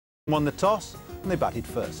won the toss and they batted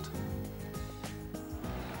first.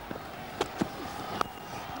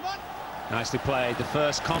 Nicely played. The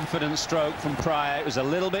first confident stroke from Pryor. It was a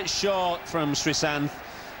little bit short from Srisanth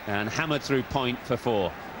and hammered through point for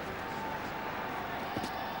 4.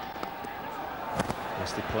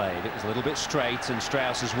 Nicely played. It was a little bit straight and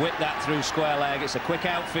Strauss has whipped that through square leg. It's a quick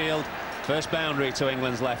outfield. First boundary to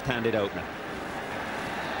England's left-handed opener.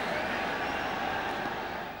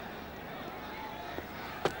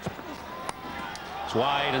 It's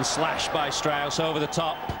wide and slashed by Strauss over the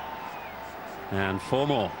top. And 4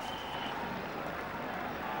 more.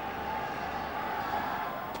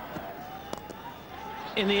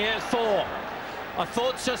 In the air, 4. I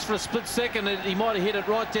thought just for a split second that he might have hit it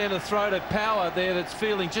right down the throat of Power there, that's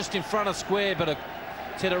fielding just in front of square, but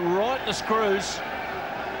it's hit it right in the screws.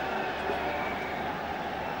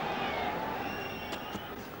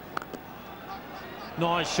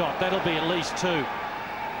 Nice shot. That'll be at least 2,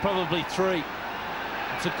 probably 3.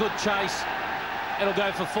 It's a good chase. It'll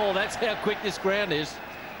go for 4. That's how quick this ground is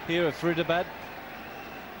here at Fruitabad.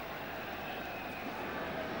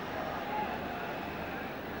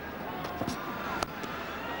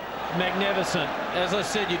 Magnificent. As I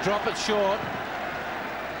said, you drop it short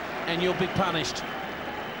and you'll be punished.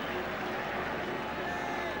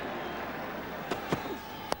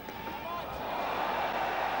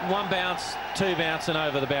 One bounce, 2 bounce and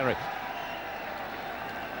over the boundary.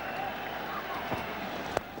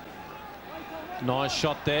 Nice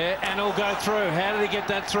shot there, and it'll go through. How did he get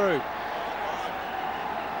that through?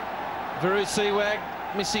 Viru Sewag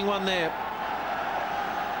missing one there.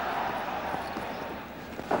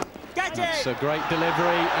 It's a great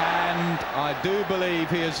delivery, and I do believe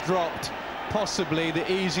he has dropped possibly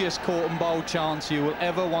the easiest caught and bowl chance you will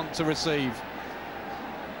ever want to receive.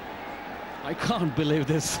 I can't believe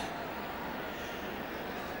this.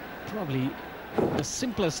 Probably the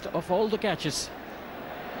simplest of all the catches.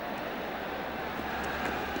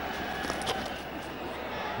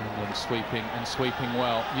 England sweeping and sweeping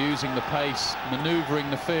well, using the pace, manoeuvring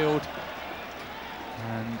the field.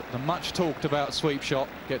 And the much talked about sweep shot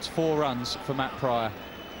gets 4 runs for Matt Pryor.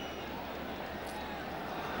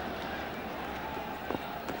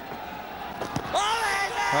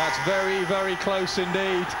 That's very, very close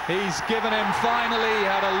indeed. He's given him finally,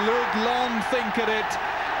 had a good long think at it.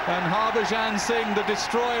 And Harbhajan Singh, the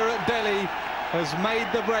destroyer at Delhi, has made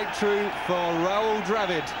the breakthrough for Rahul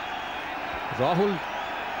Dravid.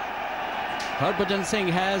 Harbhajan Singh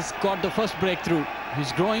has got the first breakthrough.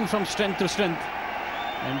 He's growing from strength to strength.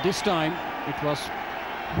 And this time it was,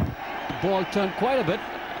 the ball turned quite a bit,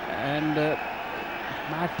 and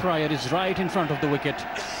Matt Pryor is right in front of the wicket.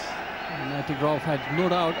 And I think Rauf had no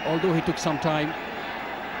doubt, although he took some time,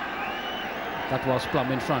 that was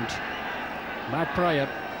plumb in front. Matt Pryor,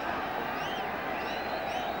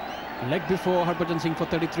 leg before Harbhajan Singh for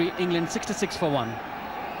 33, England 66 for 1.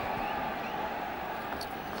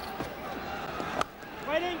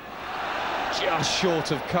 Just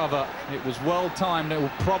short of cover. It was well timed. It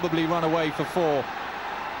will probably run away for 4,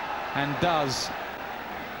 and does.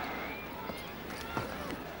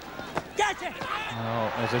 Catch it!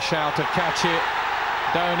 Oh, there's a shout of catch it.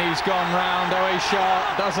 Dhoni's gone round. Owe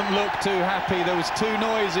Shah doesn't look too happy. There was 2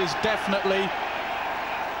 noises, definitely.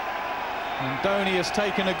 And Dhoni has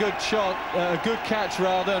taken a good shot, a good catch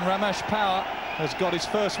rather, and Ramesh Power has got his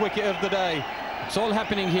first wicket of the day. It's all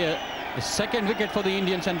happening here. The second wicket for the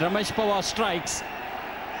Indians, and Ramesh Pawar strikes.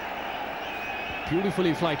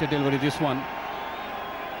 Beautifully flighted delivery, this one.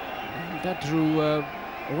 And that drew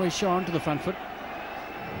Owe Shah onto the front foot.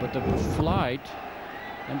 But the flight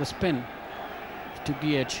and the spin took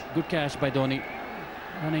the edge. Good catch by Dhoni.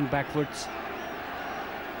 Running backwards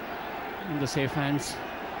in the safe hands.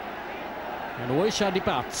 And Owe Shah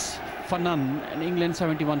departs for none, and England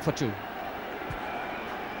 71 for 2.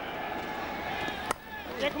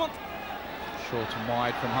 Short and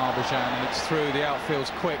wide from Harbhajan, and it's through. The outfield's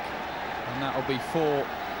quick, and that'll be 4.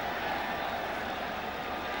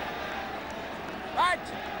 Right.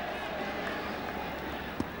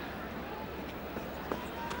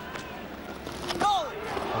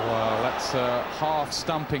 Well, that's a half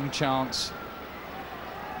stumping chance.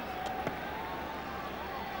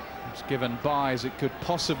 It's given byes. It could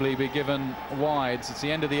possibly be given wides. It's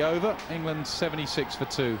the end of the over. England 76 for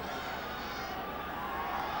 2.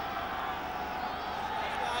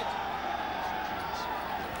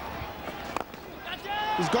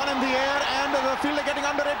 He's gone in the air and the fielder getting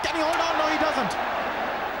under it. Can he hold on? No, he doesn't.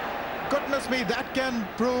 Goodness me, that can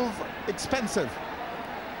prove expensive.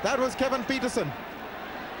 That was Kevin Peterson.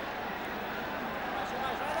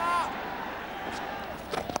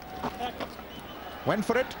 Went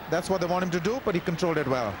for it. That's what they want him to do, but he controlled it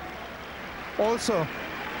well. also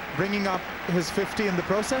bringing up his 50 in the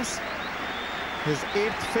process, his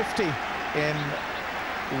 8th 50 in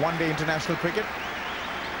one-day international cricket.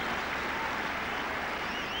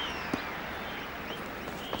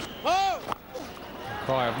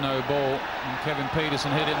 Cry of no ball, and Kevin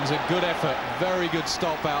Pietersen hit it. It was a good effort, very good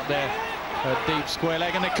stop out there, a deep square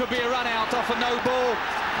leg, and there could be a run out off a no ball,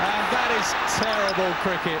 and that is terrible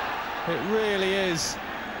cricket. It really is.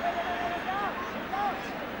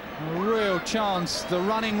 A real chance. The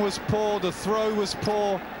running was poor, the throw was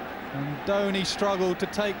poor, and Dhoni struggled to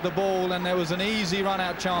take the ball, and there was an easy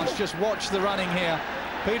run-out chance. Just watch the running here.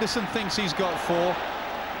 Pietersen thinks he's got 4.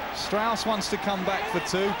 Strauss wants to come back for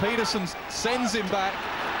 2. Pietersen sends him back.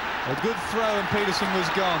 A good throw, and Pietersen was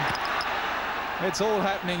gone. It's all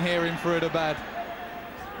happening here in Faridabad.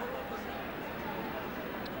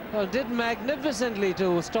 Well, did magnificently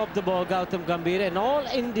to stop the ball, Gautam Gambhir, and all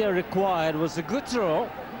India required was a good throw.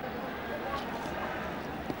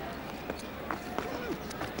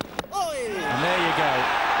 And there you go.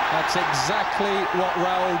 That's exactly what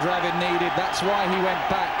Rahul Dravid needed. That's why he went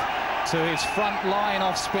back to his front line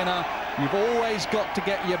off spinner. You've always got to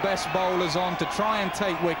get your best bowlers on to try and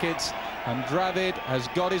take wickets, and Dravid has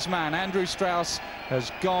got his man. Andrew Strauss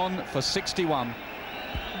has gone for 61.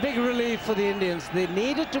 Big relief for the Indians. They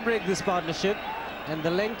needed to break this partnership, and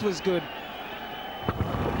the length was good.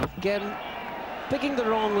 Again, picking the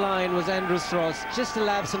wrong line was Andrew Strauss. Just a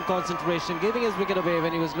lapse in concentration, giving his wicket away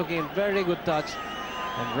when he was looking at very good touch.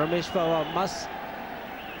 And Ramesh Pawar must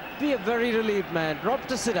be a very relieved man. Dropped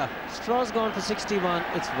to sitter. Strauss gone for 61.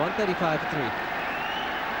 It's 135 for 3.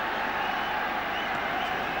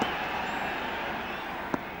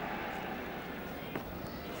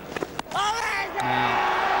 Now,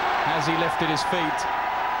 has he lifted his feet?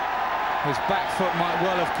 His back foot might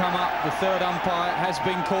well have come up. The third umpire has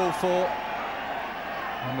been called for.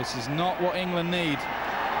 And this is not what England need.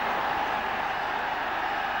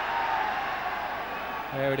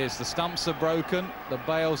 There it is. The stumps are broken. The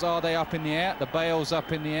bails, are they up in the air? The bails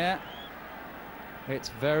up in the air. It's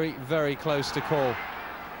very, very close to call.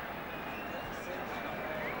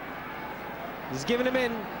 He's given him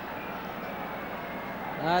in.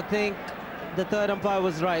 I think the third umpire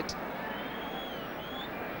was right.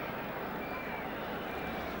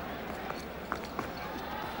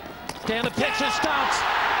 Down the pitch and starts.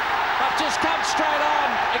 I've just come straight on.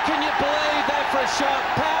 And can you believe that for a shot?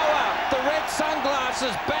 Power, the red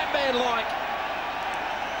sunglasses, Batman-like.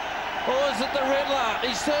 Or is it the Riddler?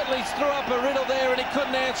 He certainly threw up a riddle there and he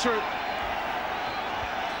couldn't answer it.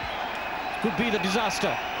 Could be the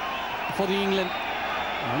disaster for the England.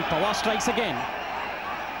 And Pawar strikes again.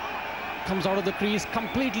 Comes out of the crease,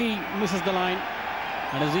 completely misses the line,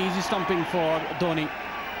 and is easy stumping for Dhoni.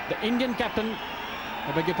 The Indian captain,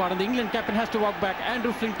 I beg your pardon, the England captain has to walk back.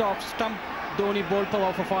 Andrew Flintoff stumped Dhoni, bowled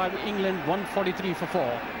Pawar for 5. England 143 for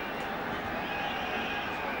 4.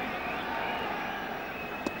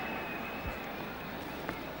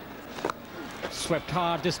 Swept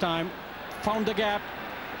hard this time, found the gap,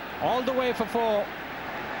 all the way for 4.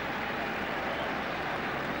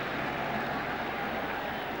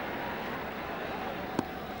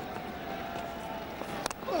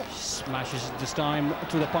 Smashes it this time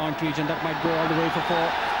to the point region. That might go all the way for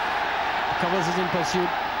 4. Covers is in pursuit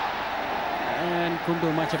and couldn't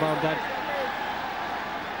do much about that.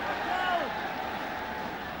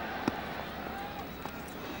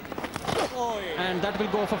 And that will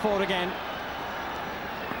go for 4 again.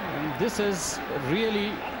 And this is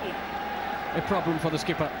really a problem for the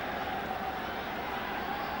skipper.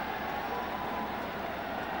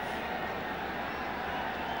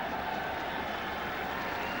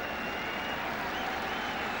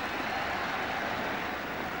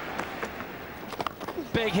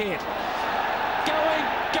 Big hit.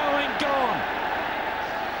 Going, gone.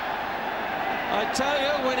 I tell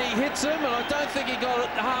you, when he hits him, and I don't think he got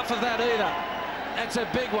half of that either. That's a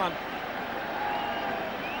big one.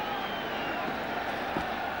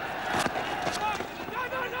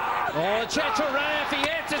 Oh, Chaturaf, he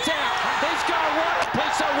answers out. He's gone. What a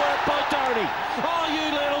piece of work by Dhoni. Oh,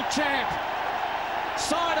 you little champ.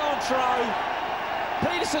 Side on throw.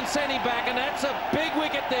 Pietersen sent him back, and that's a big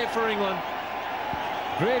wicket there for England.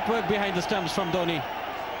 Great work behind the stumps from Dhoni.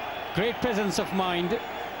 Great presence of mind.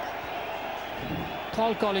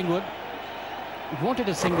 Paul Collingwood wanted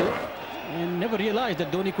a single and never realized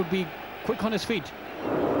that Dhoni could be quick on his feet.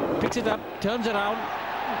 Picks it up, turns around.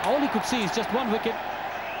 All he could see is just 1 wicket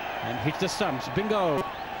and hits the stumps. Bingo.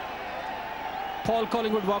 Paul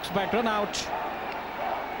Collingwood walks back, run out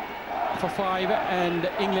for 5, and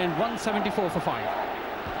England 174 for 5.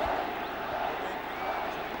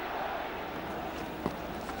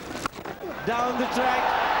 down the track.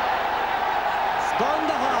 It's gone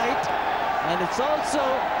the height, and it's also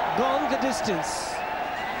gone the distance.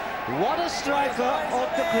 What a striker of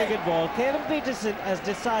the cricket ball. Kevin Pietersen has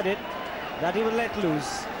decided that he will let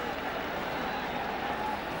loose.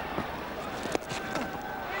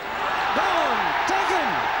 Gone, taken.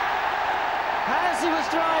 As he was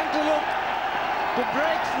trying to look to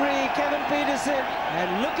break free, Kevin Pietersen,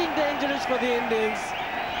 and looking dangerous for the Indians,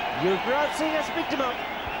 Yuvraj Singh has picked him up.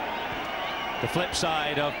 The flip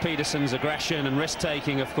side of Peterson's aggression and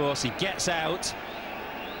risk-taking, of course, he gets out,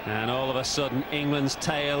 and all of a sudden England's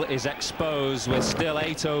tail is exposed with still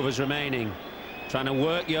 8 overs remaining. Trying to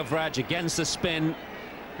work Yuvraj against the spin,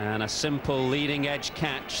 and a simple leading edge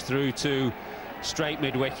catch through to straight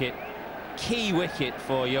mid-wicket. Key wicket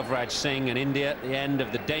for Yuvraj Singh and India at the end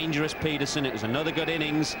of the dangerous Peterson. It was another good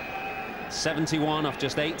innings, 71 off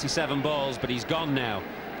just 87 balls, but he's gone now,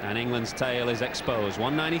 and England's tail is exposed.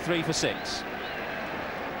 193 for 6.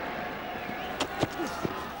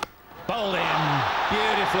 Bowled in,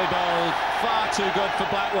 beautifully bowled, far too good for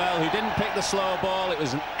Blackwell, who didn't pick the slower ball. It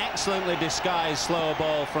was an excellently disguised slower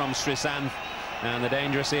ball from Srisanth, and the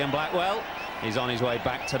dangerous Ian Blackwell is on his way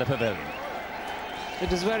back to the pavilion.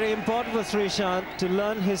 It is very important for Srishant to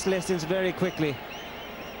learn his lessons very quickly.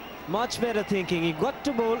 Much better thinking. He got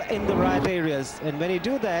to bowl in the right areas, and when you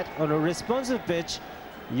do that on a responsive pitch,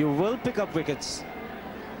 you will pick up wickets.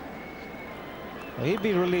 He'd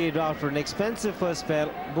be relieved after an expensive first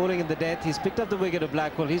spell, bowling in the death. He's picked up the wicket of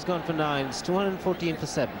Blackwell. He's gone for 9. It's 214 for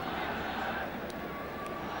 7.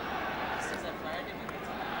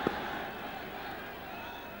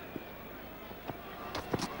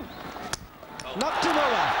 Knocked him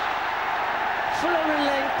over. Fuller in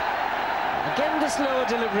length. Again the slower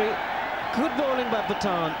delivery. Good bowling by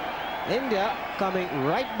Pathan. India coming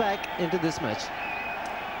right back into this match.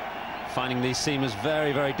 Finding these seamers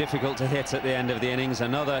very, very difficult to hit at the end of the innings.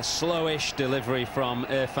 Another slowish delivery from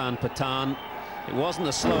Irfan Pathan. It wasn't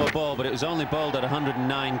a slower ball, but it was only bowled at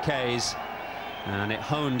 109 Ks, and it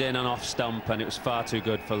honed in and off stump, and it was far too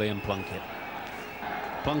good for Liam Plunkett.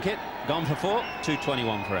 Plunkett gone for 4,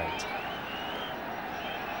 221 for 8.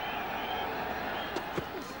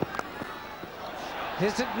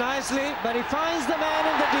 Hits it nicely, but he finds the man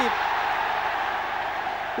in the deep.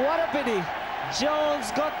 What a pity.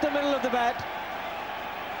 Jones got the middle of the bat,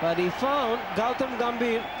 but he found Gautam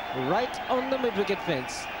Gambhir right on the mid-wicket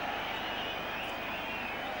fence.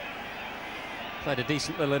 Played a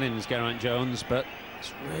decent little innings, Geraint Jones, but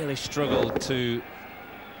it's really struggled to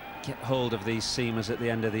get hold of these seamers at the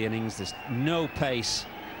end of the innings. There's no pace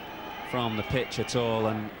from the pitch at all,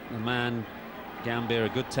 and the man, Gambhir, a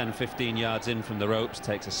good 10-15 yards in from the ropes,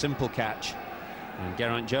 takes a simple catch, and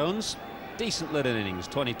Geraint Jones, decent little innings,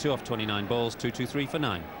 22 off 29 balls, 223 for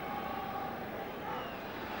 9.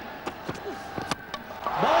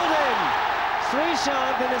 Bowled in.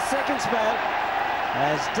 Srishant in his second spell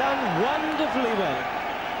has done wonderfully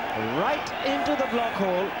well. Right into the block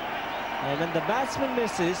hole, and when the batsman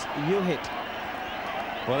misses, you hit.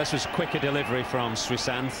 Well, this was quicker delivery from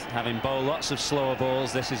Srisanth, having bowled lots of slower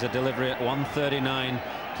balls. This is a delivery at 139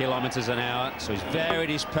 kilometres an hour, so he's varied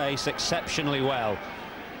his pace exceptionally well.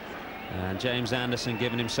 And James Anderson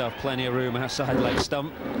giving himself plenty of room outside leg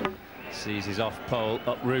stump. Sees his off pole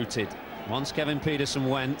uprooted. Once Kevin Pietersen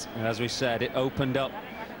went, as we said, it opened up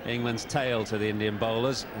England's tail to the Indian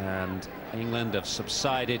bowlers, and England have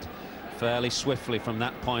subsided fairly swiftly from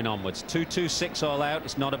that point onwards. 226 all out.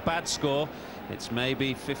 It's not a bad score. It's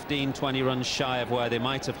maybe 15-20 runs shy of where they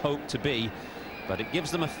might have hoped to be, but it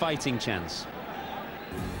gives them a fighting chance.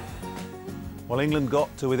 Well, England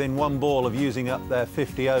got to within 1 ball of using up their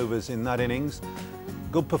 50 overs in that innings.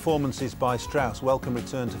 Good performances by Strauss, welcome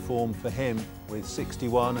return to form for him with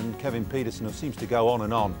 61, and Kevin Pietersen, who seems to go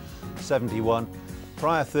on, 71.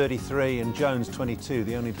 Pryor 33 and Jones 22,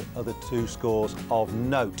 the only other 2 scores of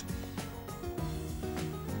note.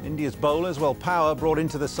 India's bowlers, well, Power brought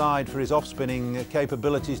into the side for his off-spinning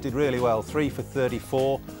capabilities, did really well, 3 for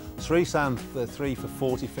 34. Srisanth 3 for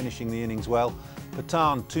 40, finishing the innings well.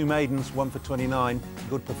 Pathan, 2 maidens, 1 for 29.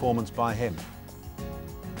 Good performance by him.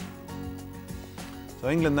 So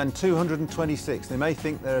England then 226. They may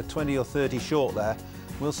think they're 20 or 30 short there.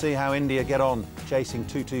 We'll see how India get on chasing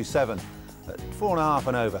 227 at 4.5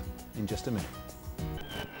 and over in just a minute.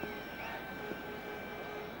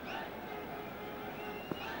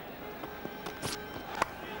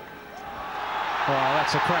 Wow,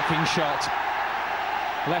 that's a cracking shot.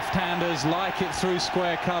 Left-handers like it through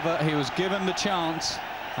square cover. He was given the chance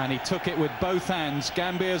and he took it with both hands.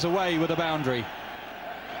 Gambhir's away with a boundary.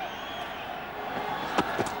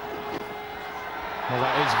 Well,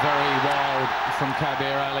 that is very wild from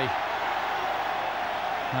Kabir Ali.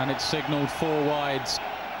 And it's signalled 4 wides.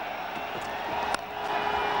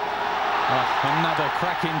 Another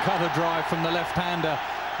cracking cover drive from the left-hander.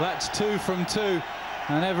 That's 2 from 2.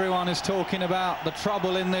 And everyone is talking about the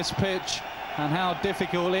trouble in this pitch and how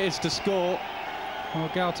difficult it is to score. Well,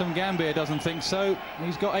 Gautam Gambhir doesn't think so.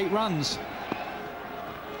 He's got 8 runs.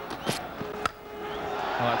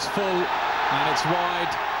 Well, it's full, and it's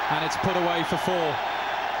wide, and it's put away for 4.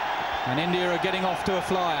 And India are getting off to a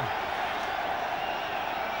flyer.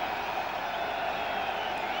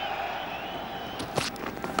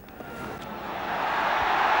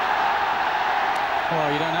 Oh,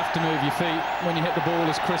 you don't have to move your feet when you hit the ball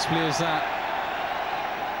as crisply as that.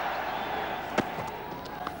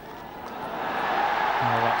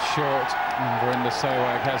 Oh, that's short. And Virender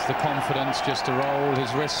Sehwag has the confidence just to roll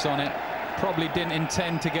his wrists on it. Probably didn't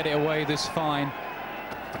intend to get it away this fine.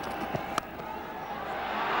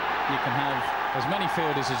 You can have as many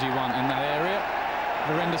fielders as you want in that area.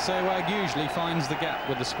 Virender Sehwag usually finds the gap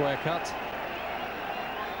with the square cut.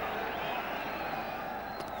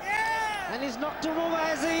 And he's knocked him over,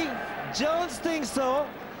 has he? Jones thinks so.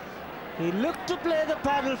 He looked to play the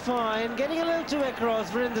paddle fine, getting a little too across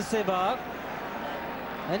Virender Sehwag.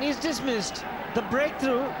 And he's dismissed the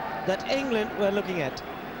breakthrough that England were looking at.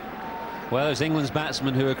 Well, it was England's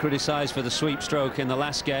batsmen who were criticised for the sweep stroke in the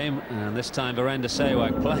last game, and this time Virender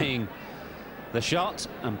Sehwag playing the shot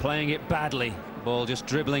and playing it badly. Ball just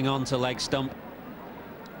dribbling onto leg stump.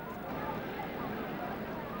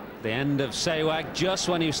 The end of Sehwag just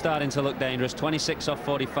when he was starting to look dangerous. 26 off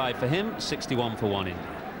 45 for him, 61 for 1 India.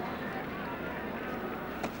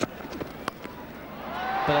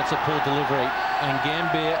 But that's a poor delivery, and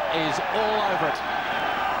Gambhir is all over it.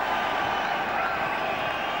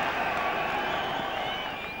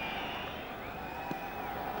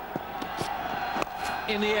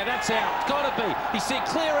 In the air, that's out. Got to be. He said,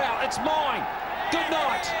 clear out. It's mine. Good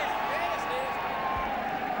night.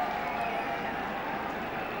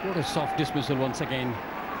 What a soft dismissal once again.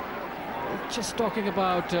 Just talking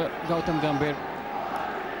about Gautam Gambhir.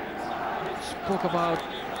 Spoke about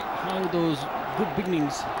how those good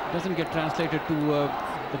beginnings doesn't get translated to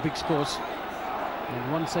the big scores.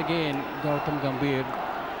 And once again, Gautam Gambhir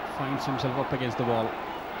finds himself up against the wall.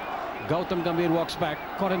 Gautam Gambhir walks back.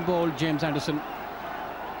 Caught and bowled James Anderson.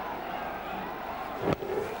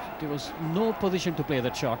 There was no position to play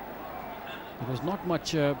that shot. There was not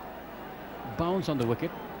much bounce on the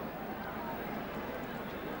wicket.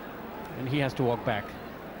 And he has to walk back.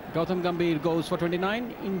 Gautam Gambhir goes for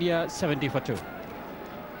 29, India 70 for 2.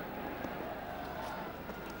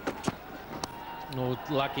 Oh,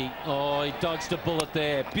 lucky. Oh, he dodged a bullet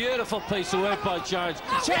there. Beautiful piece of work by Jones.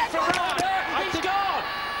 Check for right. He's gone.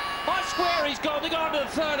 I swear he's gone. They're going to the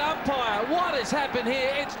third umpire. What has happened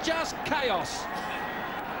here? It's just chaos.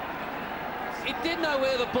 He didn't know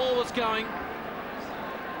where the ball was going.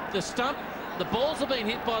 The stump, the balls have been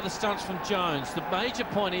hit by the stumps from Jones. The major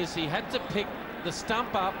point is he had to pick the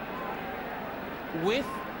stump up with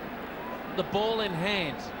the ball in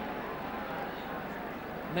hand.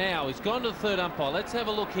 Now he's gone to the third umpire. Let's have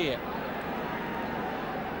a look here.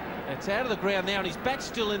 It's out of the ground now, and his bat's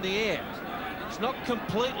still in the air. It's not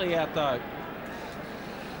completely out though.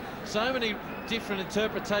 So many different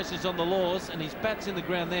interpretations on the laws, and his bat's in the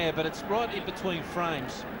ground there, but it's right in between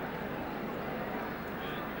frames.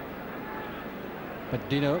 But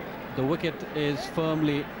Dino, the wicket is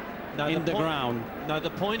firmly in the ground. No,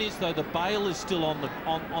 the point is though the bail is still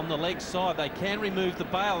on the leg side. They can remove the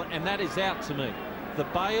bail, and that is out to me. The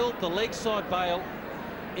bail, the leg side bail,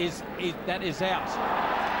 is out.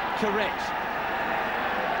 Correct.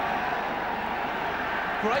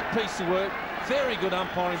 Great piece of work. Very good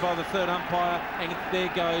umpiring by the third umpire, and there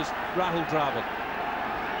goes Rahul Dravid.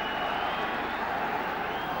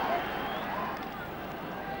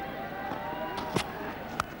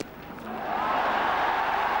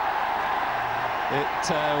 It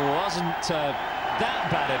wasn't that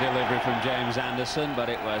bad a delivery from James Anderson, but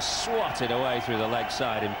it was swatted away through the leg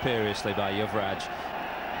side imperiously by Yuvraj.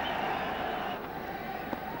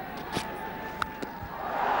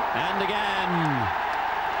 And again.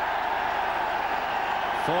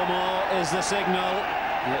 4 more is the signal.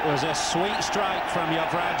 It was a sweet strike from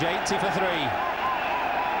Yuvraj, 80 for 3.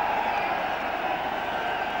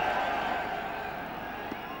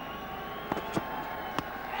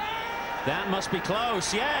 That must be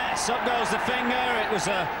close. Yes, up goes the finger. It was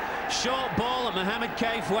a short ball that Mohammad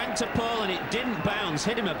Kaif went to pull, and it didn't bounce.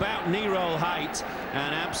 Hit him about knee roll height,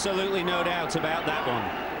 and absolutely no doubt about that one.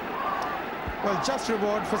 Well, just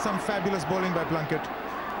reward for some fabulous bowling by Plunkett.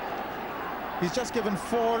 He's just given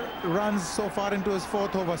 4 runs so far into his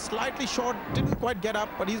 4th over. Slightly short, didn't quite get up,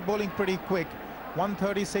 but he's bowling pretty quick.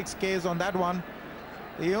 136 Ks on that one.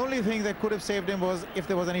 The only thing that could have saved him was if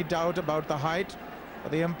there was any doubt about the height.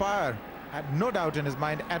 But the umpire had no doubt in his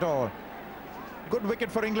mind at all. Good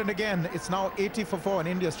wicket for England again. It's now 80 for 4 and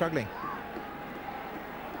India struggling.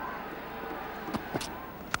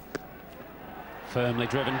 Firmly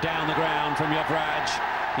driven down the ground from Yuvraj.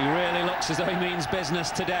 He really looks as though he means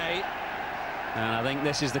business today. And I think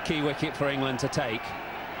this is the key wicket for England to take.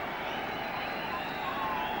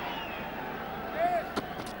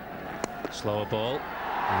 Slower ball.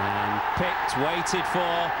 And picked, waited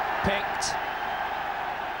for, picked.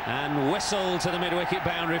 And whistled to the mid-wicket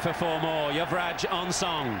boundary for 4 more. Yuvraj on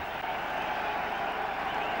song.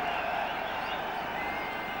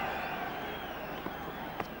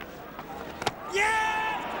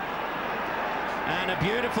 And a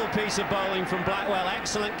beautiful piece of bowling from Blackwell.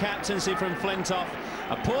 Excellent captaincy from Flintoff.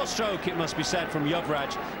 A poor stroke, it must be said, from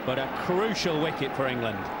Yuvraj, but a crucial wicket for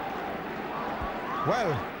England.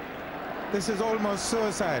 Well, this is almost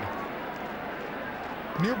suicide.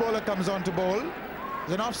 New bowler comes on to bowl.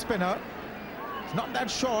 He's an off-spinner. It's not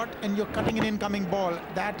that short, and you're cutting an incoming ball.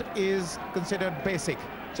 That is considered basic.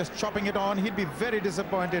 Just chopping it on. He'd be very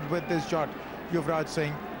disappointed with this shot, Yuvraj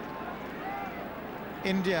Singh.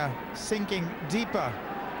 India sinking deeper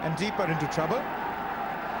and deeper into trouble.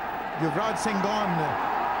 Yuvraj Singh gone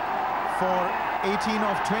for 18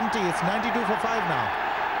 off 20. It's 92 for 5 now.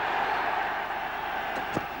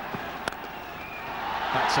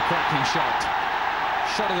 That's a cracking shot.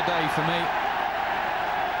 Shot of the day for me.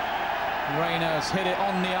 Rayner's hit it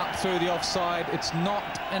on the up through the offside. It's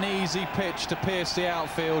not an easy pitch to pierce the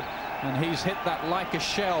outfield, and he's hit that like a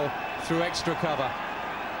shell through extra cover.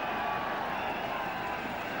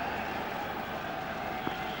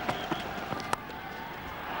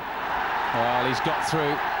 Well, he's got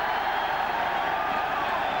through.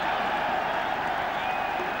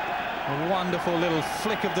 A wonderful little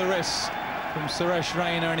flick of the wrist from Suresh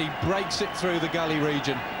Raina, and he breaks it through the gully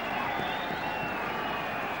region.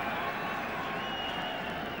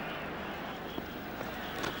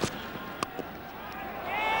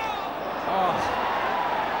 Oh,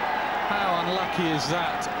 how unlucky is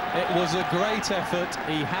that? It was a great effort.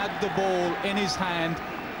 He had the ball in his hand.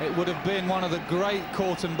 It would have been one of the great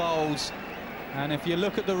Corton bowls. And if you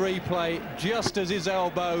look at the replay, just as his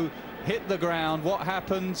elbow hit the ground, what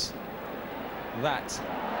happens? That.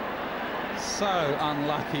 So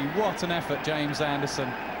unlucky. What an effort, James Anderson.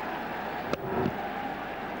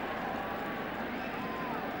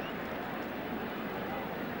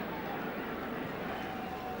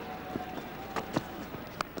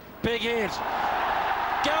 Big hit.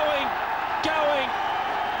 Going.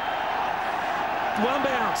 One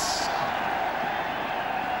bounce.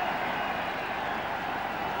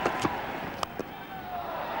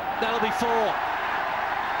 That'll be 4.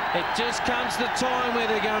 It just comes to time where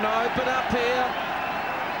they're going to open up here.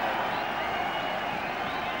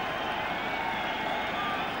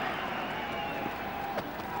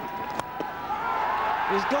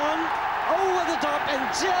 He's gone over the top and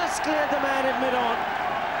just cleared the man in mid-on.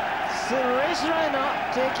 Suresh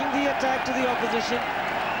Raina taking the attack to the opposition.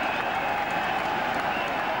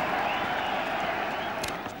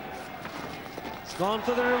 He's gone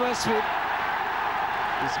for the reverse sweep.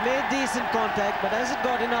 He's made decent contact, but hasn't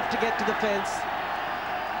got enough to get to the fence.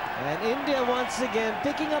 And India once again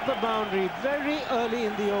picking up a boundary very early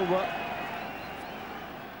in the over.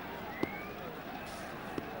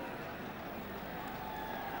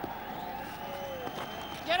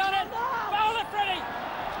 Get on it! Bowl it, Freddie!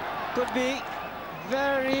 Could be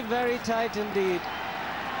very, very tight indeed.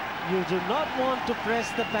 You do not want to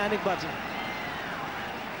press the panic button.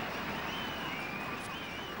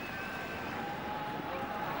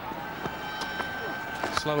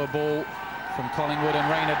 Slower ball from Collingwood, and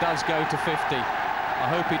Raina does go to 50. I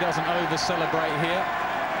hope he doesn't over-celebrate here.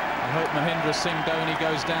 I hope Mahindra Singh Dhoni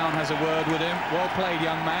goes down, has a word with him. Well played,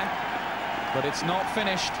 young man. But it's not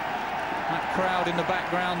finished. That crowd in the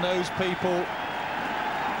background, those people,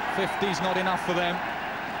 50's not enough for them.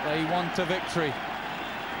 They want a victory.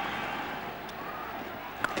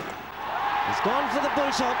 He's gone for the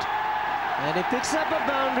bull shot, and he picks up a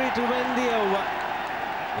boundary to win the over.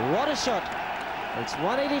 What a shot. It's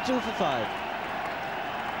 182 for 5.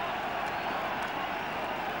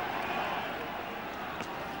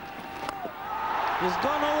 He's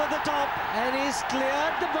gone over the top, and he's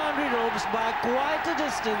cleared the boundary ropes by quite a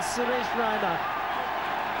distance, Suresh Raina.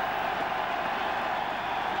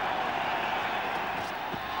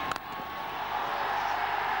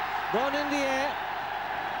 Gone in the air.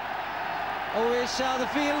 Away Shah, the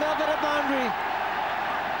fielder, but a boundary.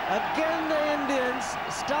 Again, the Indians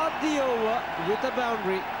start the over with a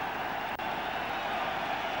boundary.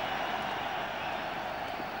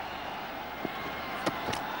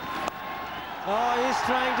 Oh, he's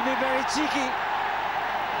trying to be very cheeky.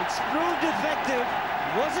 It's proved effective.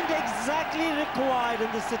 Wasn't exactly required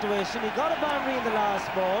in this situation. He got a boundary in the last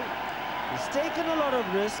ball. He's taken a lot of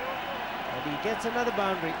risk, and he gets another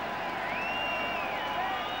boundary.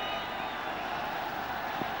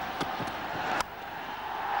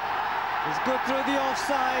 He's good through the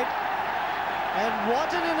offside. And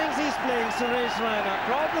what an innings he's playing, Suresh Raina.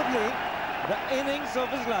 Probably the innings of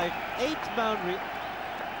his life. 8th boundary.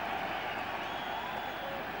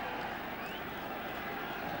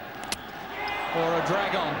 Or a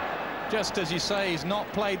drag on. Just as you say, he's not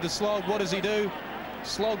played the slog. What does he do?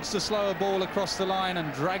 Slogs the slower ball across the line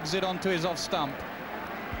and drags it onto his off stump.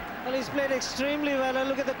 Well, he's played extremely well, and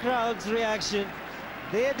look at the crowd's reaction.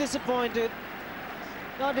 They're disappointed.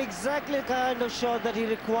 Not exactly the kind of shot that he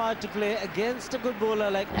required to play against a good bowler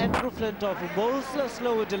like Andrew Flintoff, who bowls a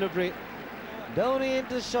slower delivery. Dhoni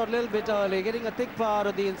into the shot a little bit early, getting a thick power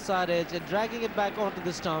on the inside edge and dragging it back onto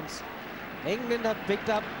the stumps. England have picked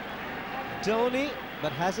up Dhoni,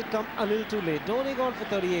 but has it come a little too late? Dhoni gone for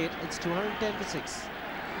 38. It's 210 for 6.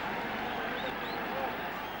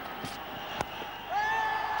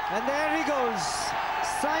 And there he goes.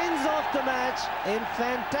 Signs off the match in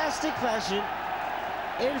fantastic fashion.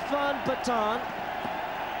 Irfan Pathan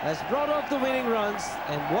has brought off the winning runs,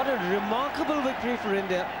 and what a remarkable victory for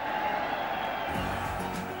India.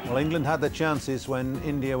 Well, England had their chances when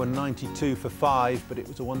India were 92 for 5, but it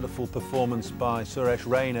was a wonderful performance by Suresh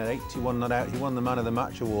Raina, 81 not out. He won the Man of the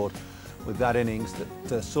Match award with that innings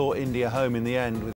that saw India home in the end.